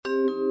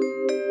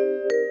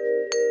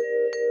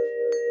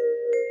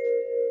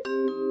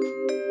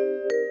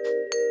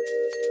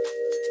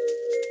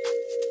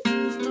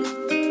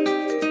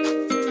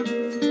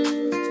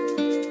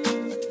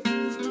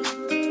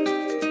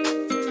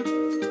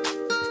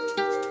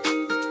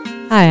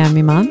Hi, I'm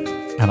Iman.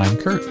 And I'm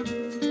Kurt.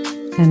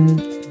 And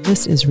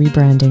this is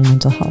Rebranding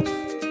Mental Health.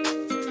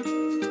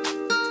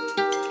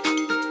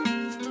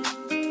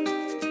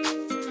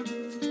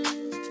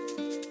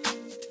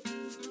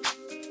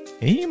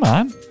 Hey,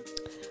 Iman.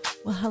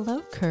 Well,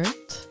 hello,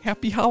 Kurt.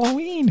 Happy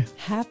Halloween.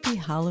 Happy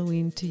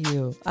Halloween to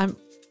you. I'm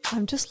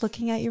just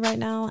looking at you right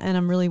now, and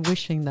I'm really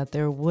wishing that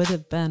there would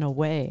have been a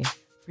way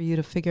for you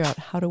to figure out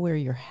how to wear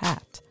your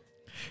hat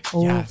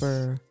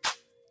over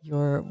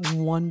your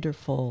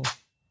wonderful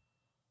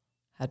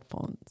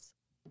headphones.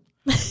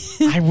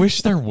 I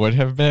wish there would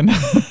have been,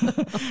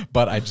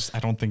 but I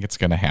don't think it's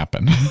going to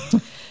happen.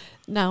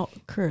 Now,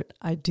 Kurt,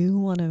 I do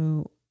want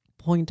to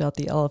point out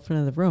the elephant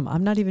in the room.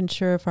 I'm not even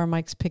sure if our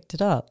mics picked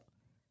it up,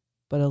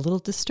 but a little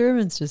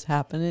disturbance just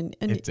happened,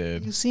 and It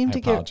did. You seem I to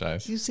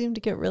apologize. You seem to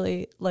get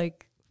really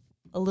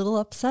a little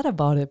upset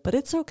about it, but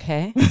it's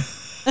okay.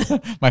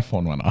 My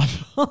phone went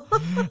off,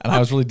 and I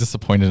was really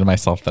disappointed in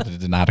myself that it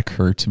did not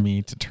occur to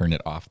me to turn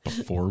it off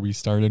before we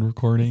started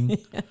recording.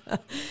 Yeah.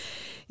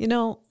 You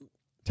know,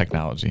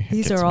 technology.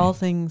 These are all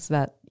things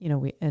that,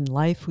 we in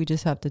life we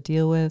just have to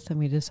deal with, and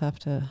we just have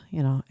to,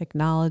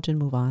 acknowledge and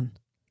move on.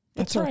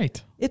 That's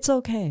right. It's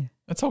okay.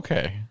 It's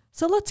okay.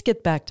 So let's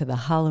get back to the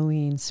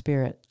Halloween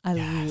spirit. I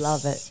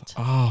love it.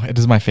 Oh, it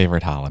is my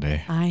favorite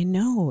holiday. I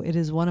know. It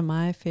is one of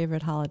my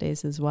favorite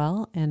holidays as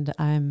well. And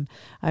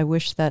I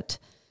wish that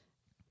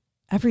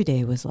every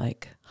day was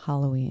like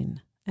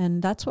Halloween.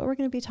 And that's what we're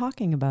going to be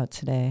talking about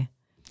today.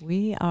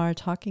 We are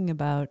talking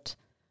about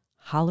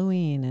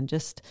Halloween and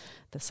just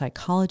the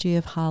psychology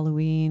of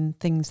Halloween,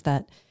 things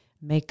that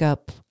make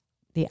up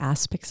the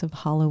aspects of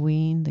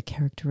Halloween, the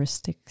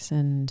characteristics.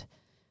 And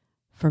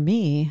for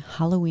me,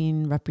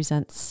 Halloween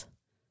represents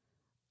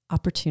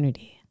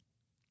opportunity.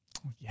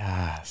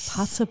 Yes.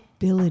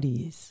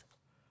 Possibilities.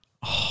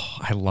 Oh,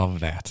 I love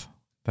that.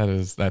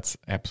 That's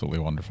absolutely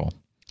wonderful.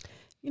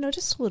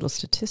 Just a little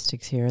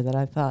statistics here that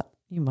I thought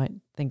you might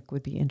think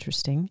would be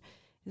interesting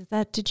is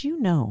that, did you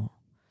know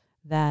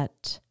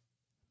that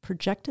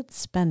projected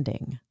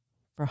spending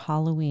for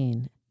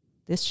Halloween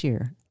this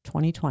year,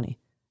 2020,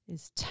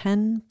 is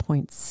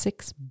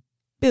 $10.6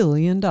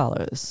 billion.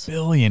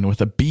 Billion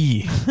with a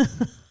B.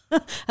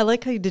 I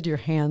like how you did your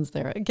hands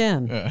there.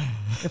 Again,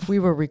 if we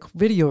were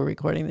video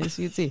recording this,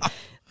 you'd see.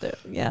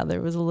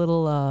 There was a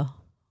little,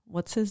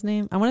 what's his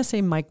name? I want to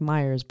say Mike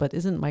Myers, but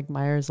isn't Mike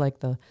Myers like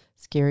the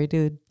scary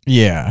dude?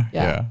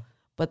 Yeah.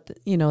 But,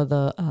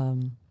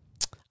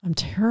 I'm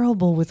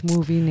terrible with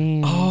movie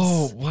names.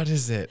 Oh, what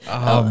is it?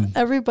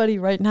 Everybody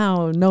right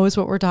now knows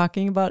what we're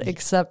talking about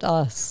except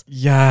us.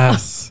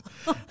 Yes.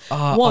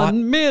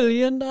 $1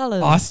 million.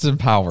 Austin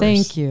Powers.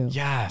 Thank you.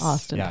 Yes.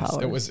 Austin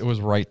Powers. It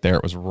was right there.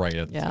 It was right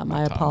at Yeah, the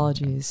my top.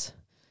 apologies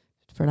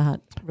for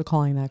not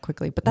recalling that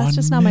quickly. But that's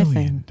just not my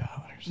thing.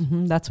 $1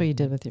 million. That's what you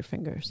did with your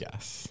fingers.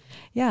 Yes.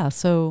 Yeah,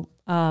 so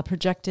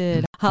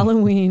projected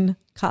Halloween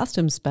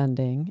costume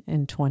spending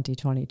in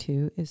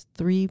 2022 is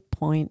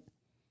 $3.6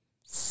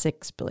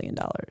 billion.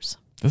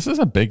 This is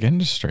a big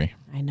industry.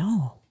 I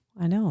know.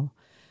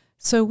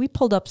 So we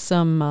pulled up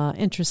some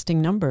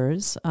interesting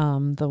numbers,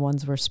 the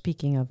ones we're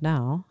speaking of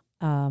now,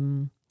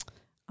 on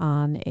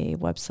a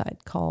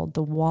website called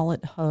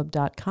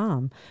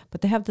thewallethub.com.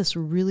 But they have this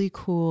really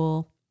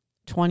cool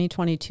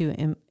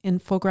 2022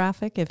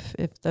 infographic.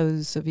 If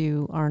those of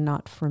you are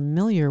not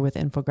familiar with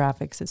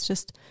infographics, it's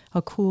just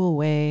a cool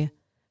way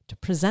to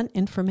present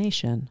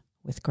information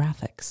with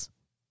graphics.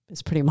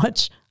 Is pretty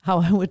much how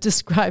I would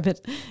describe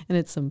it in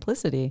its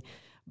simplicity.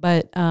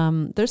 But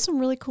there's some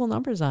really cool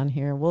numbers on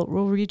here. We'll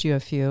read you a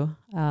few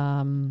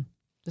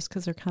just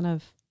because they're kind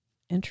of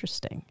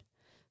interesting.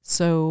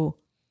 So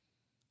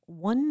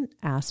one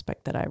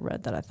aspect that I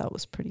read that I thought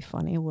was pretty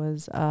funny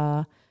was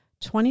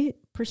 20%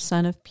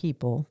 of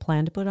people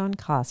plan to put on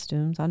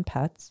costumes on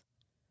pets,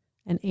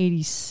 and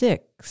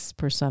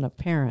 86% of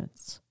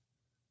parents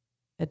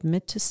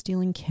admit to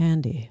stealing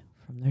candy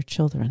from their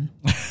children.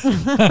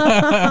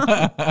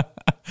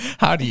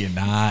 How do you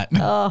not?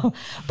 Oh,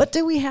 but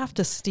do we have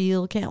to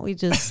steal? Can't we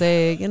just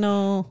say,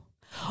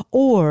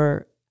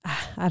 or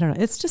I don't know.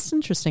 It's just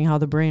interesting how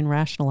the brain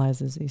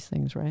rationalizes these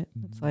things, right?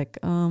 Mm-hmm. It's like,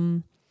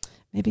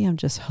 maybe I'm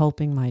just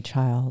helping my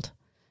child,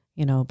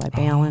 by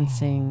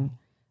balancing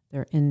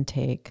their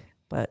intake.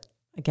 But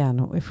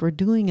again, if we're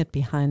doing it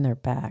behind their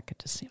back, it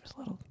just seems a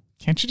little.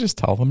 Can't you just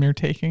tell them you're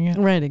taking it?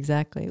 Right,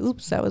 exactly.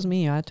 Oops, that was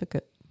me. I took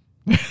it.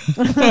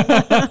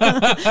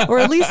 Or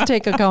at least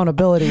take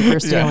accountability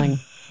for stealing.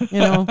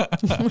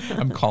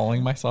 I'm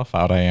calling myself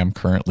out. I am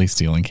currently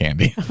stealing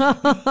candy.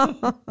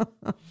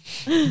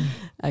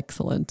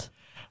 Excellent.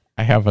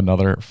 I have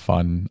another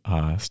fun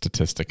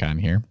statistic on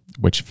here,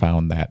 which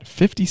found that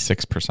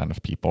 56%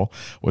 of people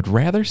would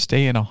rather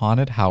stay in a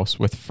haunted house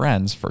with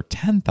friends for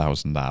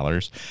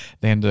 $10,000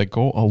 than to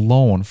go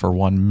alone for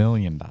 $1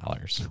 million.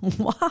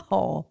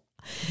 Wow.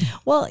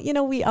 Well,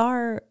 we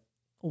are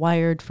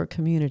wired for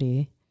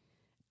community,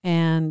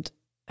 and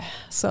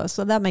so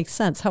that makes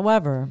sense.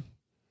 However,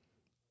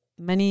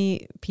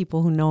 many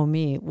people who know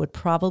me would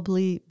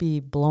probably be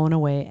blown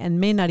away and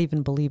may not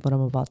even believe what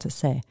I'm about to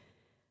say.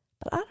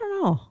 But I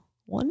don't know.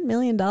 $1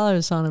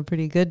 million sounded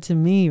pretty good to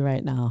me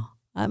right now.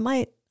 I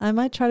might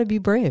try to be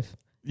brave.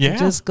 Yeah.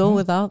 Just go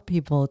without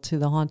people to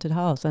the haunted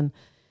house. And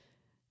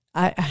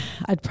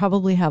I'd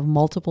probably have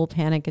multiple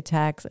panic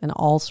attacks and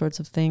all sorts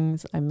of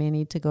things. I may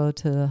need to go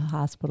to the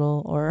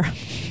hospital or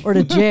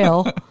to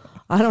jail.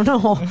 I don't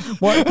know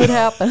what could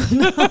happen.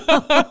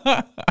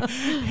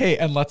 Hey,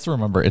 and let's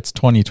remember it's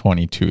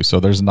 2022, so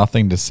there's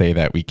nothing to say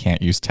that we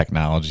can't use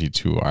technology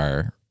to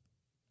our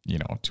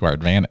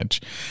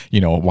advantage.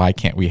 Why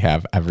can't we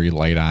have every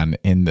light on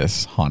in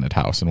this haunted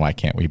house, and why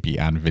can't we be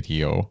on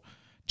video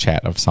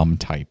chat of some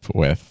type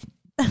with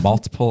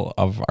multiple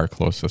of our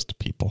closest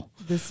people?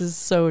 This is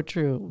so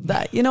true.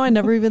 That I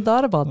never even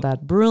thought about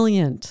that.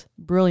 Brilliant,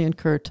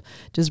 Kurt.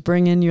 Just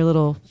bring in your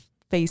little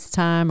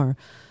FaceTime or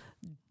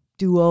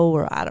Duo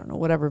or I don't know,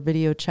 whatever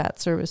video chat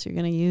service you're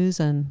going to use,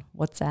 and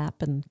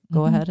WhatsApp, and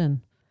go ahead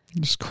and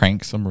just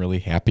crank some really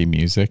happy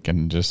music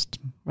and just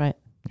right.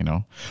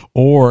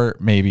 Or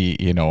maybe,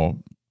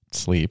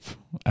 sleep,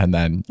 and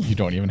then you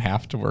don't even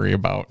have to worry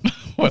about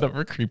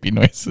whatever creepy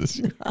noises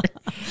you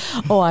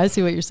hear. Oh, I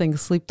see what you're saying.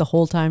 Sleep the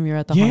whole time you're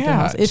at the haunted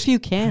house, if you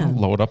can.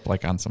 Load up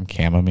like on some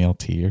chamomile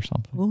tea or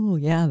something. Oh,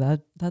 yeah,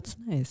 that's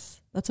nice.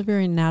 That's a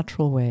very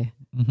natural way.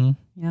 Mm-hmm.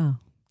 Yeah.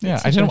 Yeah,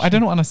 I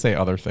didn't want to say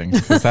other things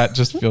because that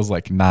just feels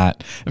like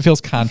it feels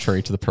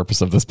contrary to the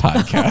purpose of this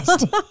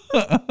podcast.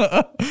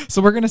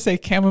 So we're going to say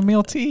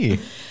chamomile tea.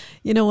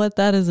 You know what?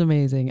 That is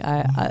amazing.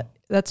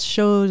 That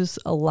shows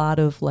a lot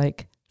of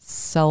like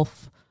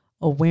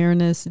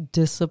self-awareness,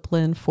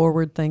 discipline,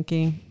 forward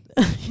thinking.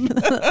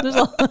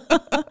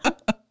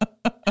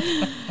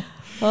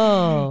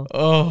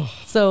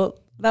 So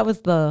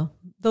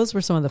those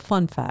were some of the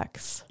fun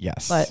facts.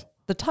 Yes. But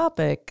the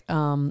topic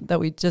that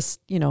we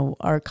just,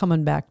 are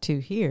coming back to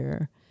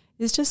here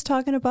is just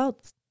talking about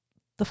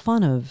the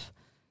fun of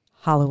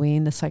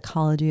Halloween, the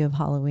psychology of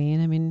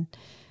Halloween. I mean,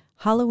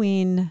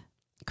 Halloween,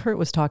 Kurt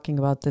was talking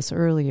about this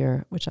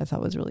earlier, which I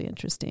thought was really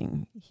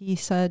interesting. He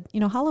said,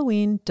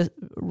 Halloween,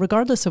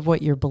 regardless of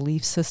what your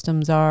belief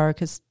systems are,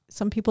 because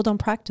some people don't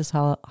practice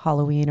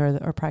Halloween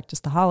or practice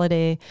the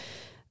holiday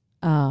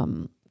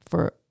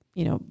for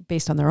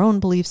based on their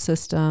own belief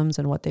systems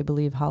and what they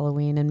believe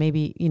Halloween, and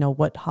maybe,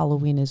 what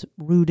Halloween is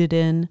rooted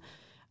in,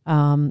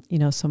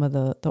 some of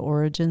the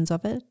origins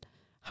of it.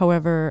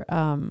 However,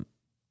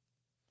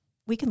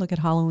 we can look at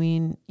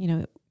Halloween,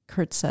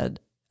 Kurt said,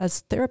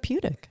 as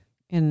therapeutic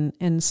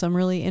in some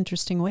really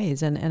interesting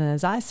ways. And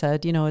as I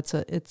said,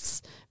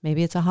 it's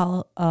a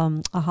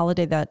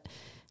holiday that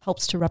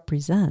helps to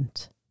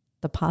represent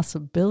the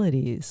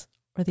possibilities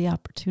or the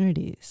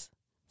opportunities.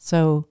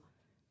 So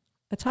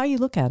that's how you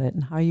look at it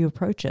and how you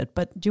approach it.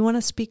 But do you want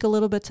to speak a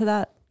little bit to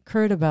that,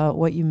 Kurt, about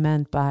what you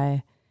meant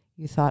by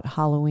you thought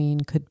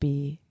Halloween could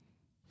be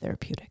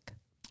therapeutic?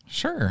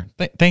 Sure.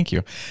 Thank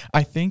you.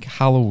 I think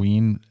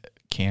Halloween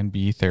can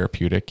be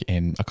therapeutic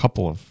in a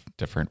couple of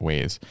different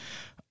ways.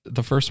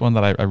 The first one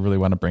that I really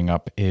want to bring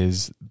up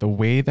is the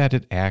way that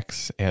it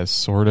acts as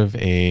sort of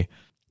a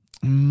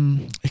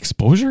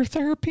exposure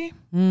therapy,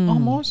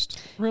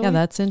 almost. Really? Yeah,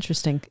 that's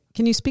interesting.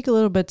 Can you speak a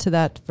little bit to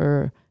that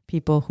for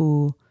people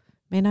who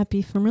may not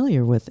be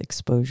familiar with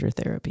exposure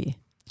therapy?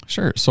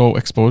 Sure. So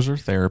exposure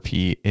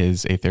therapy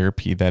is a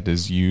therapy that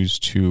is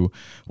used to,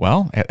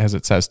 well, as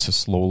it says, to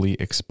slowly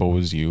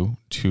expose you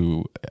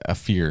to a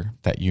fear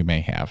that you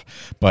may have,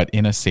 but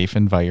in a safe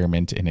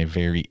environment, in a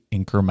very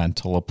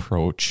incremental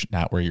approach,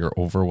 not where you're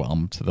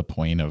overwhelmed to the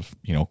point of,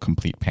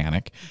 complete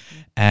panic.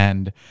 Mm-hmm.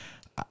 And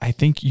I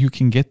think you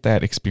can get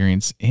that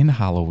experience in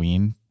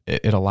Halloween.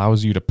 It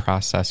allows you to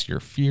process your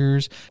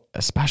fears,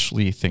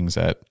 especially things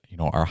that,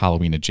 are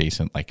Halloween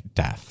adjacent, like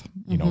death,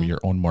 your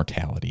own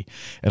mortality.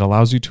 It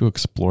allows you to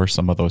explore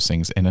some of those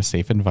things in a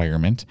safe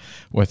environment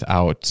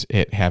without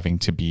it having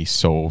to be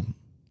so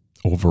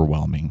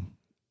overwhelming.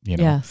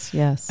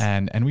 Yes.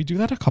 And we do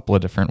that a couple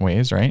of different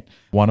ways, right?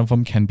 One of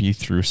them can be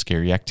through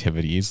scary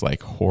activities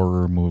like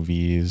horror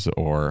movies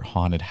or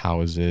haunted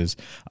houses.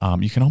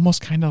 You can almost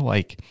kind of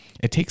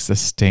it takes the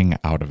sting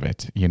out of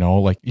it,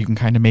 like you can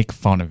kind of make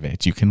fun of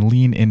it. You can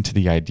lean into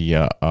the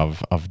idea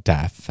of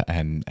death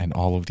and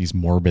all of these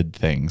morbid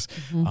things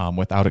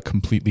without it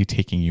completely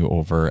taking you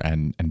over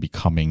and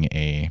becoming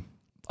a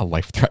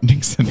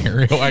life-therapeutical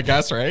scenario, I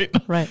guess, right?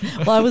 Right.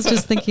 Well, I was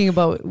just thinking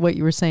about what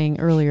you were saying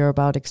earlier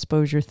about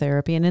exposure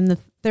therapy. And in the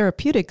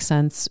therapeutic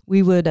sense,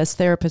 we would, as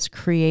therapists,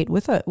 create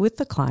with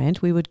the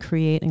client, we would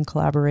create in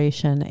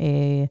collaboration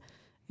a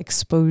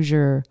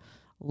exposure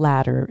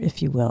ladder,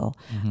 if you will.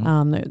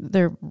 Mm-hmm.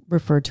 They're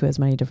referred to as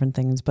many different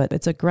things, but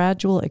it's a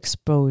gradual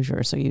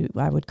exposure. So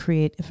I would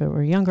create, if it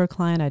were a younger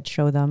client, I'd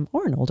show them,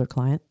 or an older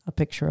client, a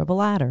picture of a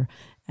ladder.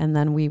 And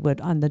then we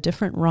would, on the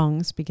different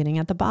rungs, beginning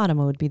at the bottom,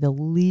 it would be the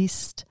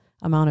least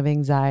amount of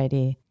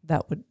anxiety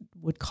that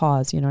would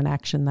cause, an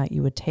action that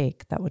you would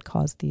take that would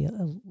cause the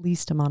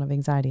least amount of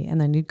anxiety.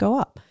 And then you'd go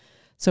up.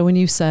 So when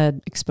you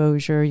said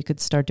exposure, you could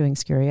start doing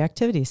scary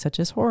activities such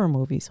as horror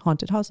movies,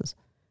 haunted houses.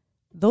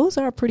 Those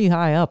are pretty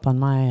high up on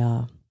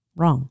my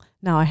rung.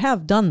 Now, I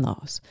have done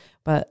those,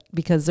 but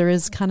because there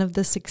is kind of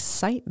this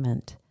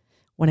excitement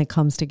when it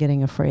comes to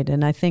getting afraid.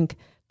 And I think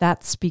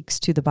that speaks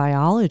to the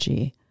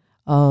biology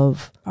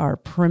of our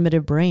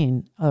primitive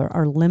brain,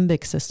 our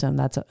limbic system.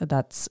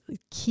 That's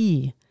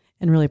key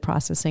in really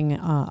processing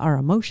our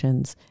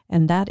emotions.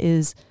 And that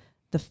is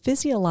the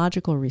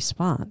physiological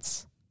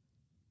response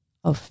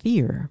of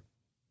fear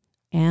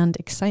and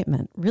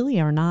excitement really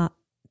are not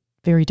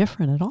very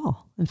different at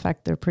all. In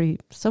fact, they're pretty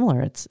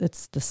similar.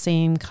 It's the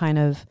same kind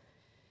of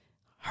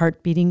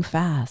heart beating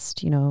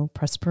fast,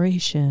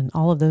 perspiration,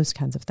 all of those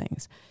kinds of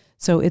things.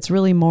 So it's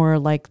really more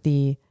like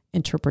the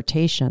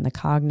interpretation, the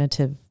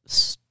cognitive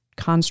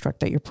construct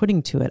that you're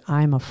putting to it.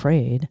 I'm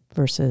afraid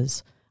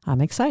versus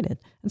I'm excited.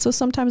 And so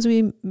sometimes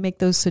we make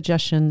those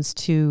suggestions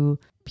to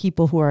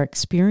people who are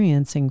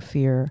experiencing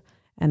fear,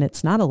 and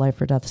it's not a life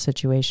or death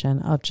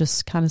situation, of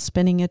just kind of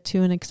spinning it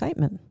to an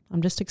excitement.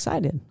 I'm just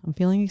excited. I'm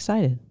feeling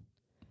excited.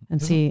 And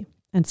see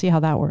how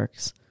that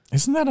works.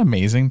 Isn't that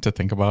amazing to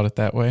think about it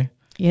that way?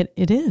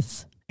 It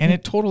is. And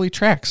it totally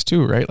tracks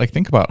too, right? Like,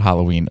 think about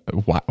Halloween.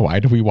 Why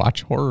do we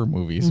watch horror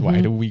movies? Mm-hmm.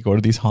 Why do we go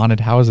to these haunted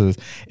houses?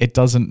 It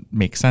doesn't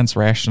make sense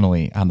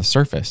rationally on the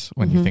surface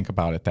when you think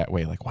about it that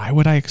way. Like, why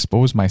would I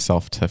expose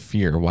myself to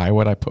fear? Why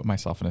would I put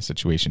myself in a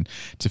situation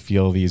to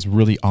feel these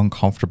really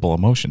uncomfortable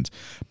emotions?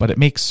 But it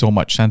makes so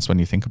much sense when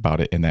you think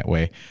about it in that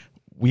way.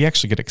 We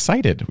actually get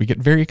excited. We get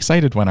very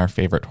excited when our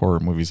favorite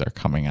horror movies are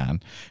coming on.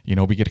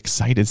 We get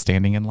excited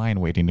standing in line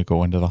waiting to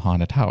go into the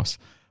haunted house.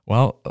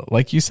 Well,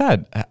 like you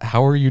said,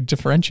 how are you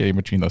differentiating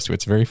between those two?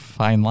 It's a very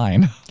fine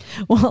line.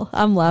 Well,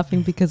 I'm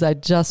laughing because I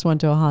just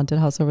went to a haunted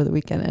house over the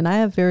weekend, and I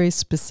have very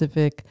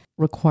specific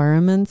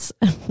requirements.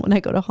 When I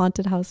go to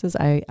haunted houses,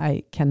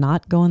 I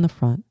cannot go in the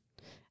front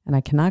and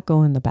I cannot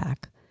go in the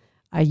back.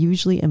 I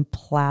usually am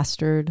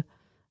plastered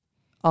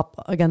up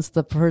against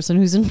the person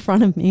who's in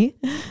front of me.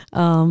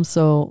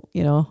 So,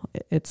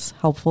 it's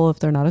helpful if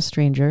they're not a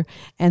stranger.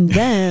 And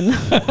then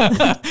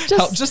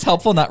just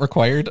helpful, not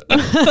required.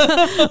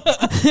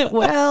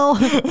 Well,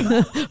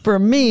 for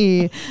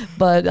me,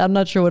 but I'm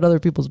not sure what other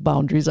people's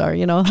boundaries are,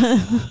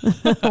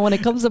 when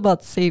it comes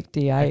about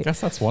safety. I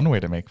guess that's one way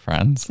to make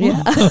friends.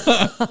 Yeah.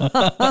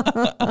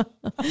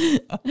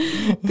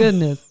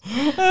 Goodness.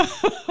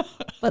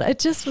 But it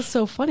just was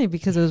so funny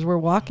because as we're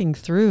walking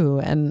through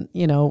and,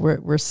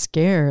 we're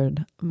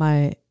scared.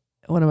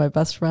 One of my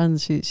best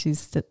friends,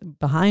 she's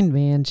behind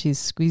me and she's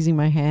squeezing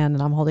my hand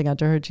and I'm holding out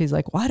to her. And she's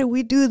like, why do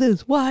we do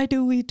this? Why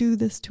do we do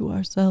this to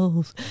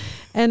ourselves?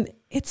 And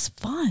it's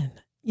fun.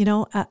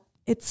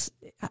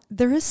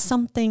 There is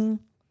something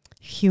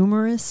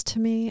humorous to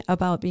me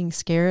about being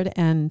scared.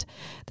 And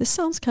this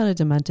sounds kind of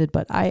demented,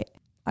 but I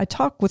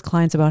talk with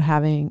clients about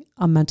having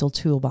a mental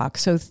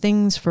toolbox. So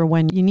things for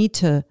when you need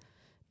to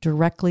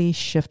directly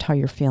shift how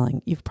you're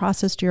feeling. You've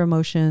processed your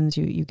emotions.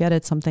 You get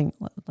it. Something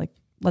like,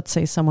 let's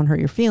say someone hurt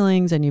your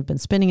feelings and you've been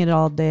spinning it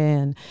all day.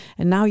 And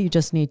now you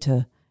just need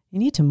to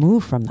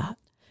move from that.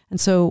 And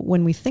so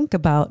when we think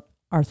about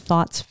our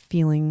thoughts,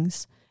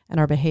 feelings,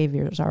 and our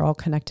behaviors are all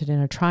connected in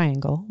a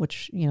triangle,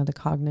 which, the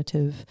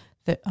cognitive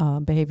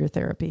behavior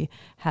therapy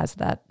has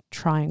that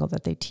triangle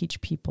that they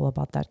teach people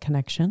about that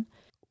connection.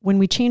 When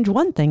we change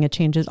one thing, it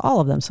changes all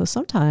of them. So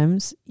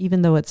sometimes,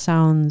 even though it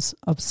sounds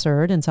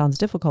absurd and sounds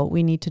difficult,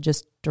 we need to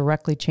just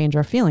directly change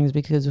our feelings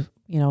because,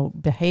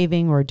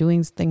 behaving or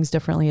doing things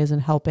differently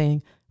isn't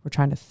helping. We're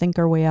trying to think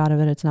our way out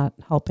of it. It's not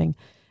helping.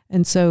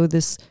 And so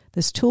this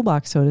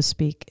toolbox, so to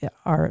speak,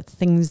 are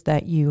things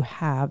that you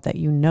have that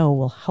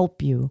will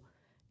help you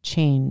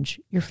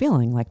change your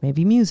feeling, like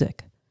maybe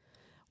music.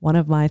 One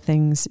of my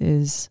things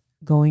is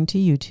going to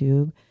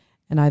YouTube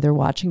and either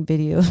watching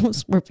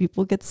videos where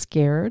people get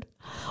scared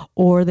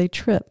or they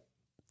trip,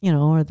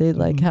 or they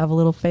have a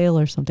little fail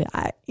or something.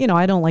 I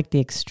don't like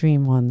the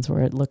extreme ones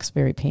where it looks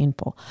very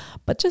painful,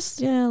 but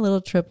just, a little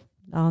trip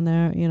down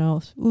there,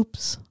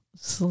 oops,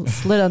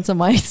 slid on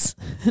some ice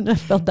and I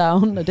fell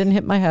down. I didn't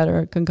hit my head or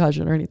a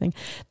concussion or anything.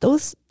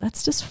 That's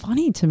just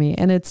funny to me.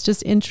 And it's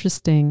just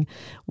interesting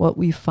what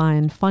we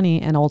find funny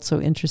and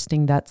also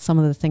interesting that some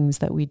of the things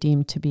that we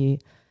deem to be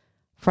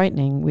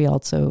frightening, we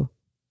also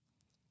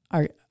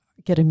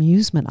get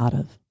amusement out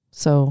of.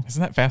 So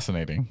isn't that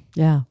fascinating?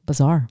 Yeah,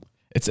 bizarre.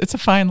 It's a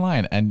fine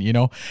line. And,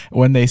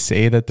 when they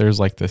say that there's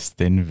like this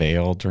thin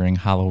veil during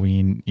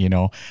Halloween,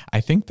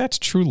 I think that's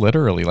true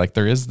literally. Like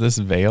there is this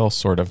veil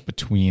sort of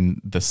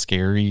between the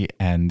scary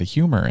and the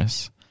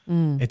humorous.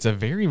 It's a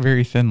very,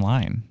 very thin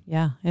line.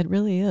 Yeah, it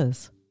really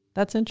is.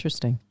 That's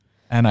interesting.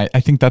 And I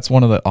think that's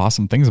one of the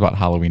awesome things about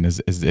Halloween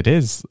is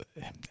there's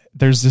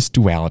this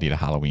duality to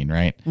Halloween,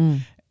 right?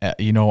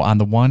 On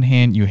the one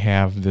hand, you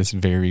have this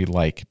very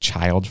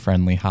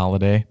child-friendly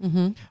holiday,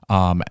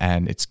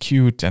 and it's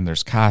cute, and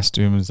there's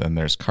costumes, and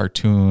there's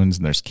cartoons,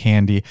 and there's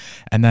candy.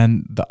 And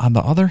then on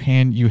the other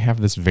hand, you have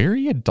this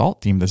very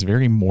adult theme, this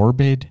very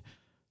morbid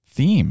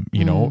theme.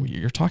 You know,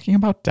 you're talking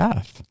about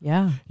death.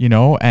 Yeah. You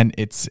know, and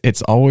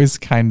it's always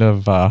kind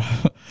of,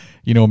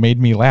 you know, made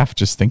me laugh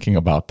just thinking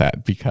about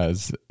that,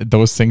 because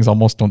those things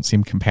almost don't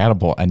seem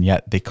compatible, and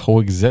yet they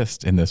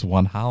coexist in this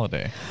one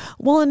holiday.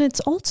 Well, and it's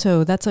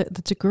also, that's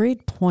a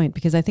great point,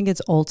 because I think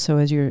it's also,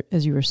 as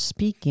you were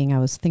speaking, I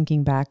was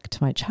thinking back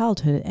to my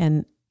childhood,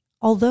 and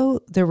although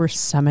there were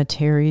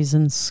cemeteries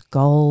and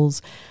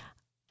skulls,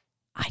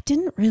 I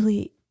didn't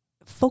really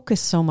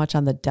focus so much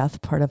on the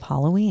death part of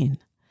Halloween.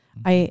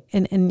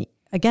 And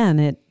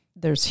again,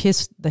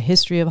 there's the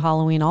history of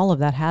Halloween, all of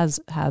that has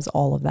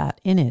all of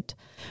that in it.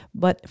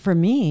 But for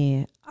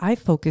me, I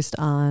focused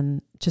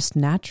on just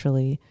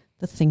naturally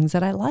the things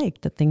that I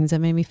liked, the things that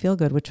made me feel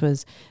good, which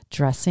was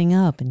dressing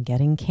up and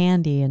getting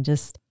candy, and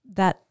just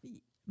that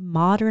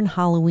modern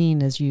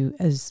Halloween,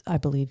 as I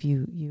believe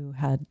you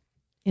had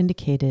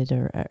indicated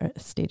or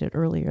stated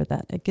earlier,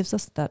 that it gives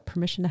us that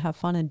permission to have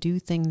fun and do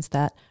things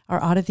that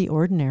are out of the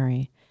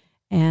ordinary.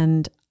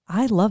 And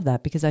I love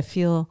that, because I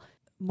feel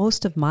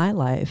most of my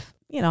life,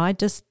 you know, I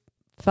just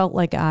felt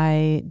like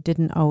I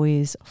didn't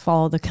always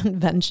follow the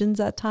conventions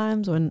at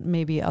times, when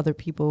maybe other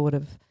people would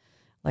have,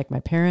 like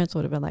my parents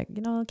would have been like,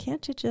 you know,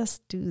 can't you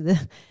just do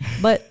this?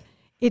 But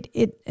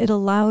it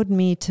allowed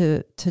me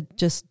to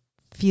just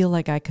feel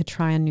like I could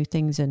try on new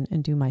things and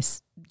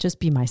just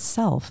be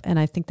myself. And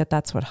I think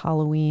that's what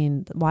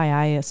Halloween, why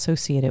I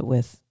associate it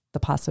with the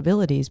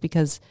possibilities,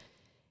 because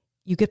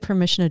you get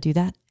permission to do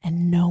that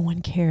and no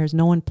one cares.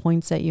 No one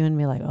points at you and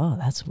be like, oh,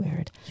 that's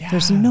weird. Yes.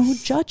 There's no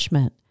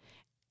judgment.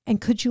 And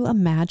could you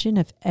imagine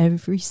if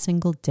every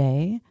single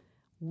day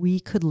we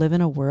could live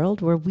in a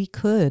world where we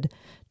could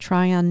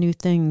try on new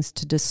things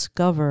to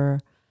discover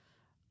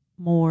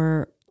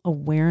more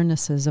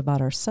awarenesses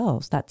about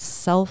ourselves? That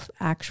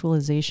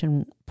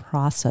self-actualization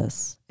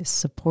process is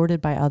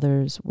supported by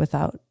others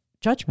without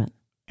judgment.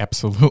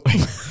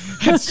 Absolutely.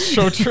 That's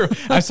so true.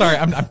 I'm sorry.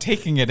 I'm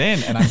taking it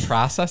in and I'm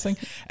processing.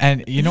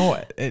 And you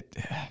know, it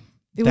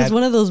was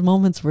one of those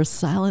moments where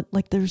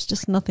like there's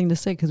just nothing to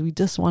say, because we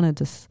just wanted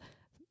to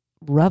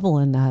revel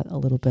in that a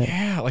little bit.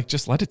 Yeah. Like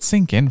just let it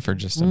sink in for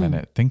just a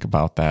minute. Think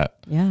about that.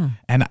 Yeah.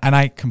 And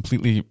I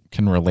completely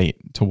can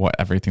relate to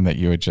everything that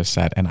you had just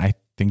said. And I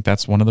think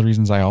that's one of the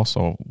reasons I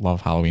also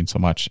love Halloween so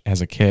much. As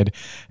a kid,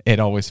 it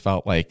always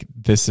felt like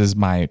this is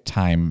my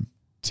time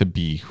to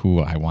be who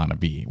I want to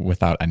be,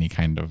 without any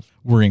kind of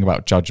worrying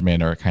about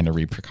judgment or kind of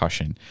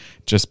repercussion.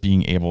 Just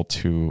being able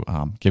to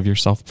give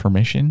yourself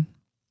permission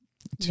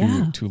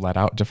to let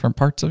out different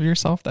parts of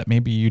yourself that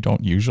maybe you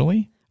don't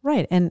usually.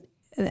 Right. And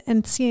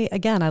see,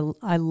 again,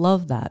 I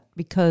love that,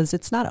 because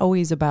it's not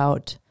always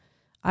about,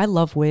 I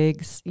love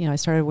wigs. You know, I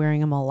started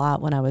wearing them a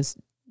lot when I was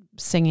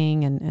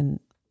singing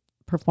and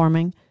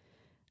performing.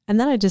 And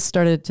then I just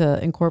started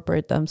to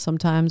incorporate them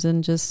sometimes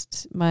in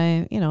just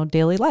my, you know,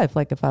 daily life.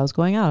 Like if I was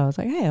going out, I was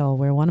like, hey, I'll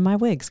wear one of my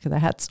wigs, because I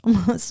had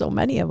so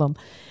many of them.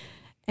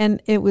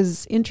 And it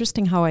was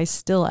interesting how I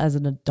still, as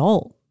an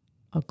adult,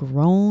 a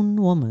grown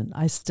woman,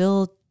 I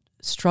still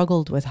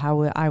struggled with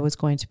how I was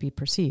going to be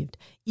perceived.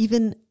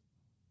 Even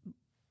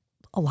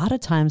a lot of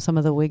times, some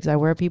of the wigs I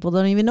wear, people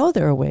don't even know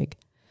they're a wig.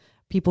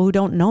 People who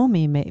don't know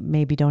me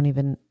maybe don't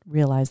even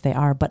realize they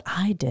are, but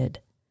I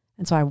did.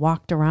 And so I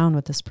walked around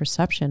with this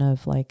perception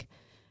of like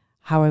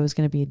how I was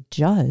going to be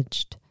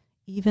judged.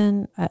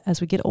 Even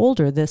as we get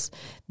older, this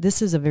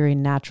is a very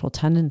natural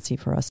tendency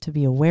for us to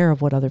be aware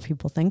of what other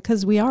people think,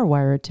 because we are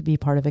wired to be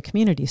part of a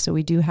community. So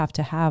we do have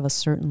to have a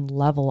certain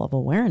level of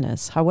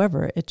awareness.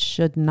 However, it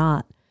should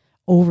not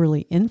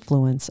overly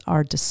influence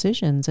our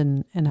decisions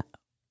and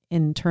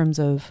in terms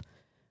of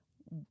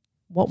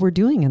what we're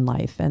doing in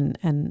life. And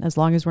as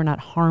long as we're not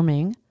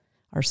harming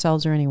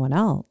ourselves or anyone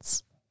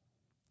else,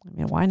 I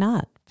mean, why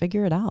not?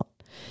 Figure it out.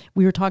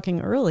 We were talking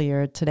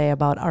earlier today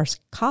about our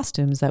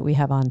costumes that we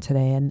have on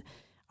today. And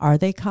are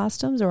they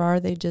costumes, or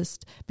are they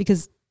just,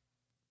 because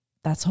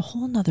that's a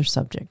whole nother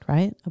subject,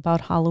 right?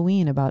 About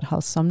Halloween, about how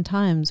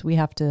sometimes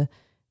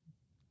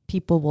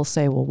people will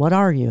say, well, what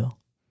are you?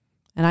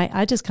 And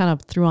I just kind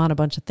of threw on a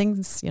bunch of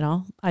things, you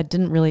know. I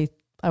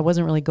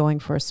wasn't really going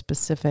for a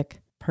specific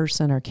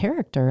person or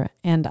character.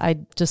 And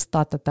I just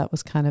thought that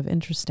was kind of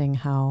interesting.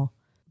 How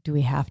do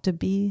we have to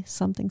be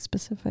something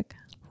specific?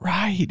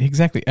 Right,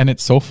 exactly. And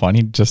it's so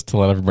funny, just to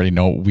let everybody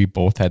know, we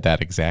both had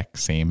that exact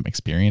same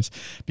experience,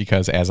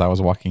 because as I was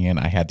walking in,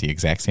 I had the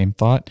exact same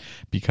thought,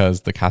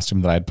 because the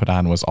costume that I'd put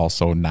on was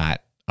also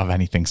not of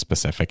anything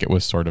specific. It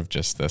was sort of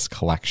just this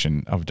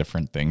collection of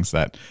different things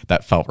that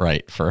felt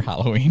right for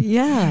Halloween.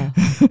 Yeah,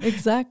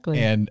 exactly.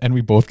 and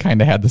we both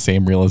kind of had the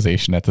same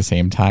realization at the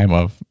same time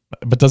of,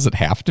 but does it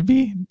have to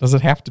be? Does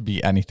it have to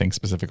be anything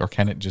specific, or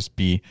can it just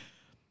be,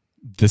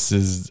 this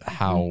is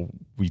how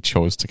we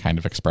chose to kind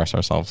of express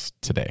ourselves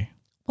today?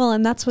 Well,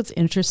 and that's what's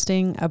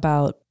interesting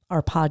about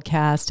our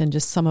podcast and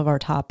just some of our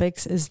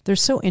topics, is they're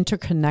so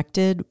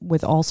interconnected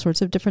with all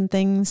sorts of different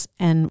things.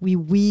 And we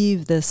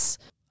weave this,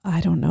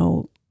 I don't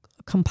know,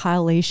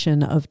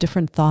 compilation of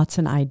different thoughts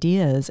and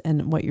ideas.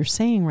 And what you're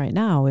saying right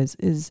now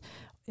is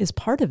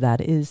part of that.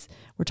 Is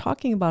we're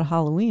talking about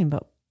Halloween,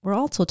 but we're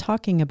also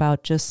talking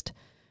about just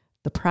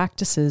the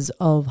practices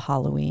of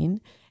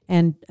Halloween,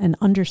 and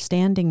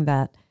understanding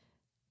that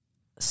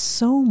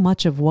so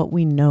much of what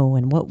we know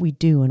and what we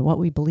do and what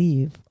we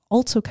believe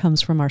also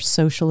comes from our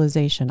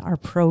socialization, our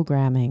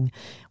programming,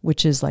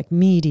 which is like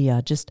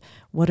media, just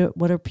what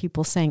are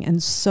people saying?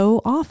 And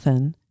so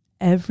often,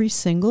 every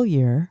single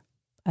year,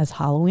 as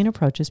Halloween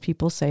approaches,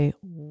 people say,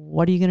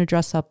 what are you going to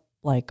dress up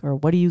like? Or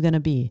what are you going to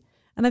be?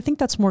 And I think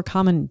that's more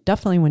common,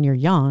 definitely when you're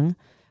young.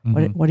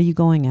 Mm-hmm. What are you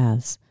going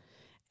as?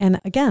 And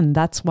again,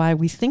 that's why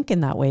we think in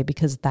that way,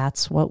 because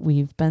that's what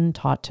we've been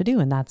taught to do.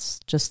 And that's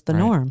just the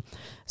norm.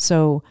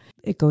 So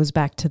it goes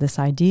back to this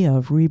idea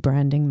of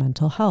rebranding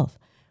mental health.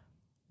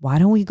 Why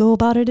don't we go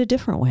about it a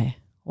different way?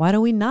 Why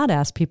don't we not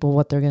ask people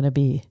what they're going to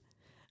be?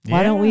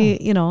 Why don't we,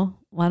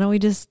 why don't we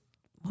just,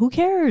 who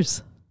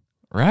cares?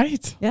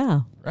 Right.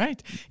 Yeah.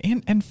 Right.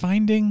 And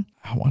finding,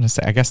 I want to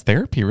say, I guess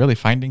therapy, really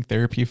finding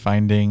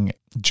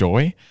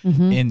joy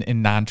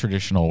in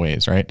non-traditional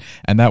ways. Right.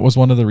 And that was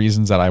one of the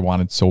reasons that I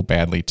wanted so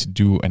badly to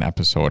do an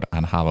episode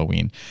on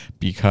Halloween,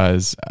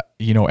 because,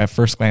 at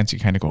first glance you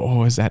kind of go,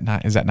 oh, is that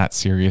not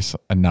serious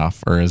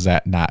enough? Or is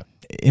that not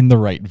in the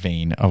right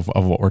vein of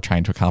what we're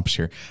trying to accomplish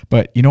here?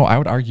 But, I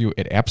would argue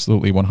it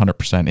absolutely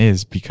 100%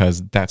 is,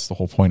 because that's the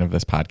whole point of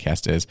this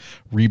podcast, is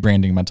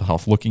rebranding mental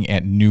health, looking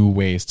at new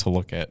ways to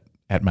look at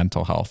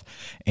mental health.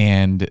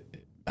 And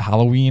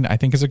Halloween, I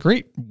think, is a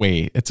great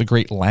way. It's a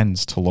great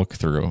lens to look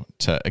through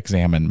to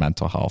examine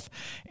mental health,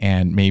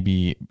 and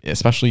maybe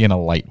especially in a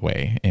light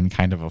way, in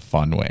kind of a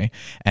fun way,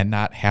 and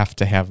not have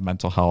to have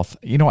mental health.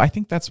 I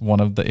think that's one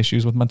of the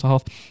issues with mental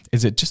health,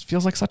 is it just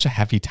feels like such a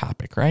heavy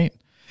topic, right?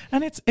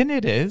 And it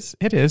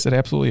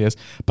absolutely is,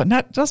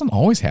 but doesn't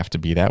always have to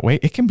be that way.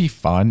 It can be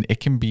fun. It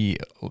can be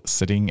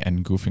sitting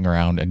and goofing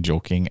around and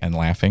joking and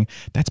laughing.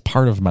 That's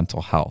part of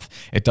mental health.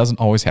 It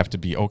doesn't always have to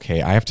be,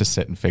 okay, I have to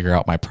sit and figure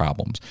out my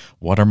problems.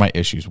 What are my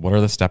issues? What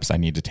are the steps I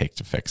need to take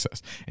to fix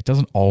this? It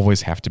doesn't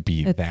always have to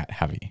be that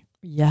heavy.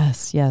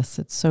 Yes,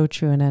 it's so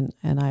true. And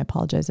I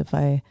apologize if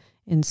I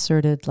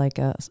inserted like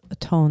a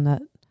tone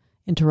that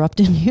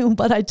interrupted you,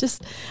 but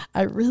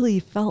I really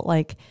felt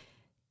like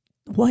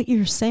what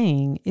you're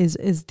saying is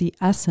the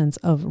essence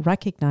of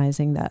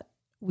recognizing that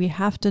we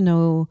have to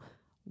know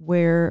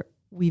where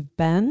we've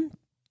been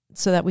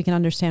so that we can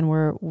understand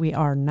where we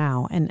are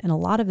now. And a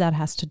lot of that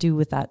has to do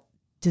with that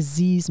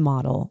disease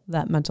model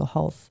that mental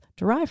health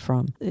derived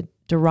from. It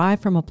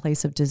derived from a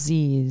place of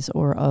disease,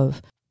 or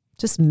of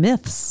just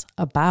myths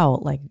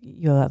about, like,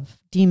 you have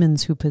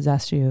demons who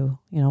possess you,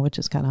 which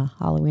is kind of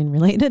Halloween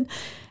related.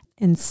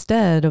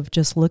 Instead of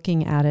just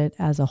looking at it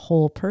as a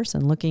whole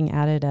person, looking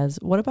at it as,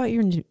 what about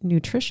your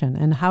nutrition,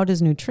 and how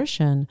does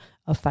nutrition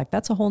affect?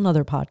 That's a whole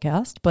nother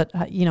podcast, but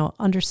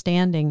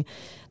understanding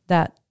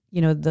that,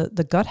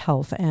 the gut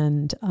health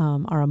and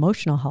our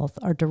emotional health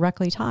are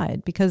directly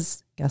tied,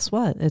 because guess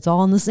what? It's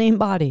all in the same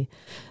body.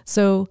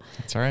 So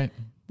that's all right.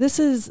 This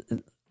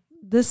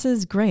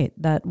is great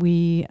that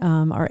we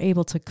are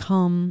able to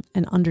come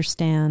and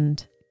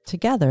understand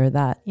together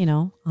that,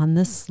 on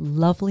this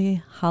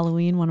lovely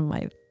Halloween, one of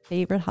my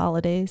favorite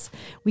holidays,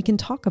 we can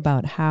talk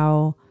about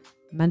how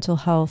mental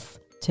health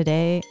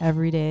today,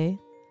 every day,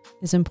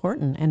 is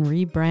important, and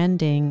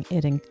rebranding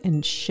it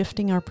and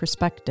shifting our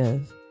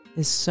perspective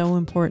is so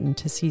important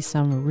to see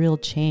some real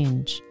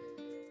change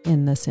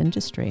in this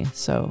industry.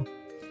 So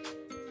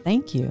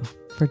thank you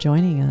for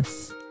joining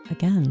us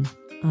again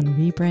on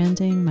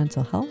Rebranding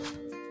Mental Health.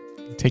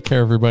 Take care,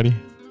 everybody.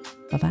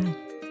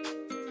 Bye-bye.